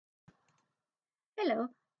Hello,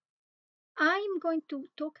 I'm going to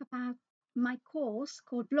talk about my course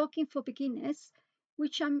called Blogging for Beginners,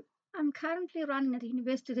 which I'm currently running at the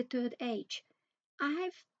University of the Third Age. I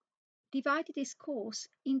have divided this course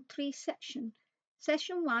in three sections.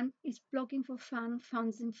 Session one is blogging for fun,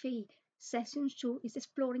 funds, and fee. Session two is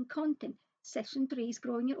exploring content. Session three is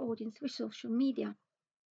growing your audience with social media.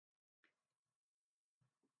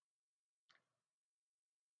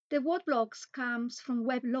 The word blogs comes from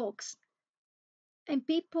web logs, and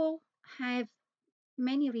people have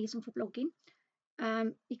many reasons for blogging.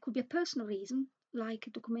 It could be a personal reason, like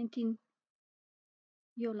documenting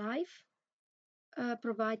your life,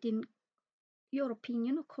 providing your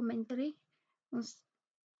opinion or commentary on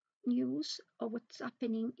news or what's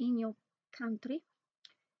happening in your country.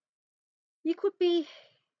 You could be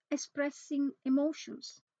expressing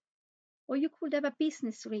emotions, or you could have a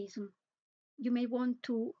business reason. You may want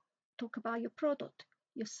to talk about your product,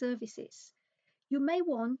 your services. You may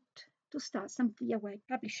want to start some DIY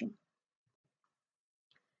publishing.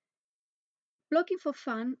 Blogging for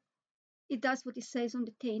fun, it does what it says on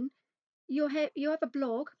the tin. You have a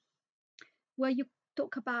blog where you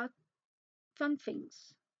talk about fun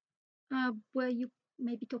things, where you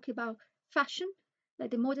maybe talk about fashion,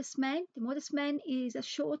 like the Modest Man. The Modest Man is a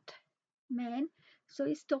short man, so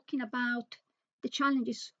he's talking about the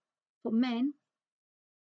challenges for men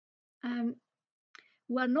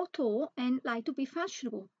who are not tall and like to be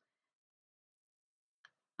fashionable.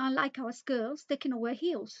 Unlike us girls, they cannot wear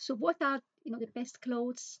heels. So what are the best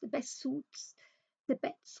clothes, the best suits, the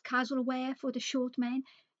best casual wear for the short man?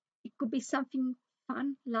 It could be something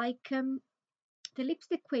fun like the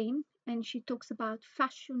Lipstick Queen, and she talks about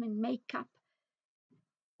fashion and makeup.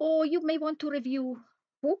 Or you may want to review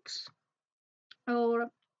books or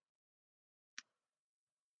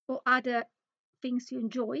other things you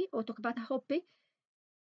enjoy, or talk about a hobby,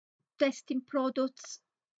 testing products,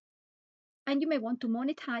 and you may want to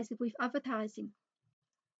monetize it with advertising.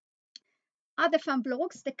 Other fun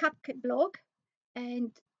blogs, the Cupcake blog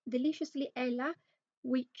and Deliciously Ella,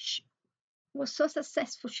 which was so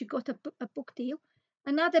successful she got a book deal.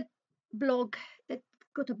 Another blog that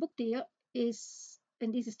got a book deal is,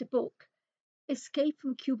 and this is the book, Escape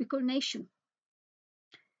from Cubicle Nation.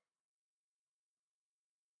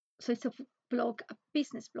 So it's a blog, a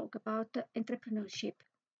business blog about entrepreneurship.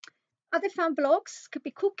 Other fun blogs could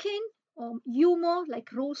be cooking or humor,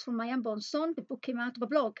 like Rules from My Unborn Son. The book came out of a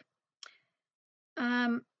blog.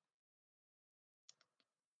 And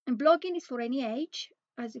blogging is for any age.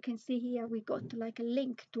 As you can see here, we got like a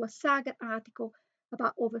link to a Saga article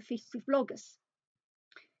about over 50 bloggers.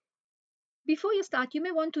 Before you start, you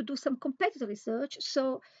may want to do some competitor research.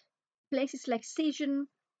 So places like Cision,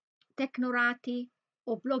 Technorati,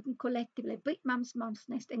 or blogging collective like BritMums, Mum's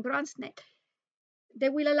Nest, and Grandsnet, they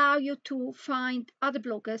will allow you to find other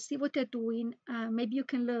bloggers, see what they're doing. Maybe you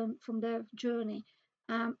can learn from their journey.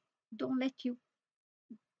 Um, don't let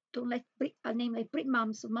a name like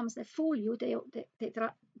BritMums or Mums That fool you. There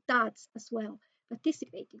are dads as well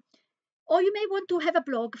participating. Or you may want to have a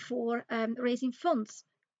blog for raising funds,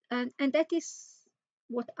 and that is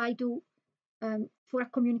what I do for a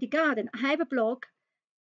community garden. I have a blog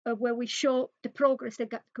where we show the progress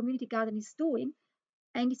that the community garden is doing,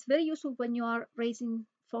 and it's very useful when you are raising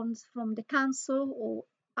funds from the council or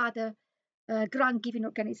other grant giving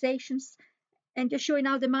organizations, and you're showing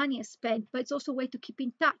how the money is spent. But it's also a way to keep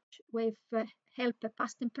in touch with help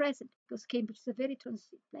past and present, because Cambridge is a very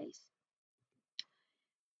transitive place.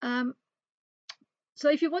 So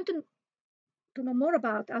if you want to know more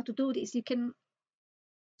about how to do this, you can,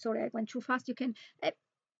 sorry, I went too fast. You can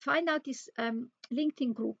find out this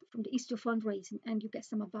LinkedIn group from the East of Fundraising, and you get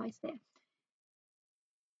some advice there.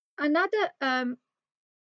 Another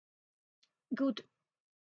good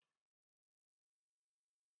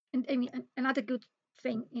and another good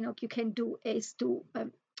thing you can do is to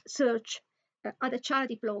search other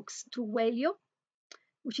charity blogs to Wellio,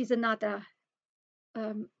 which is another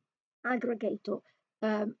aggregator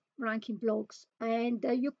ranking blogs, and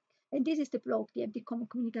this is the blog, the Empty Common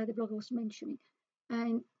Community Garden blog I was mentioning,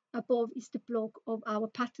 and above is the blog of our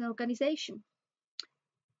partner organization.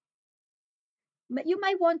 You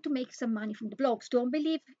might want to make some money from the blogs. Don't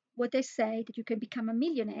believe what they say that you can become a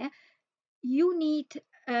millionaire. You need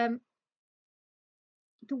to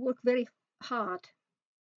work very hard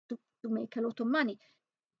to make a lot of money.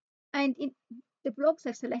 And in the blogs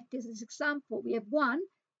I've selected as example, we have one,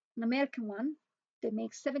 an American one, that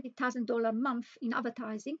makes $70,000 a month in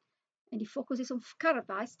advertising, and it focuses on car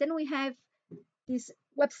advice. Then we have this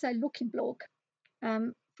website looking blog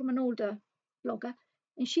from an older blogger,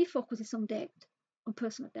 and she focuses on debt, on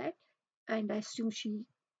personal debt, and I assume she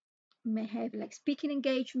may have like speaking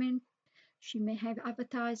engagement. She may have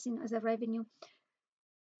advertising as a revenue.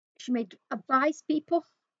 She may advise people.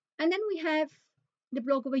 And then we have the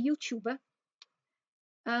blog of a YouTuber.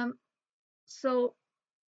 Um, so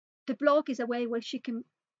the blog is a way where she can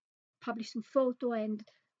publish some photo and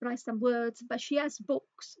write some words, but she has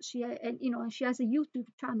books. And she has a YouTube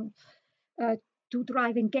channel uh, to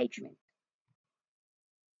drive engagement.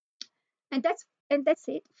 And that's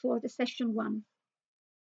it for the session one.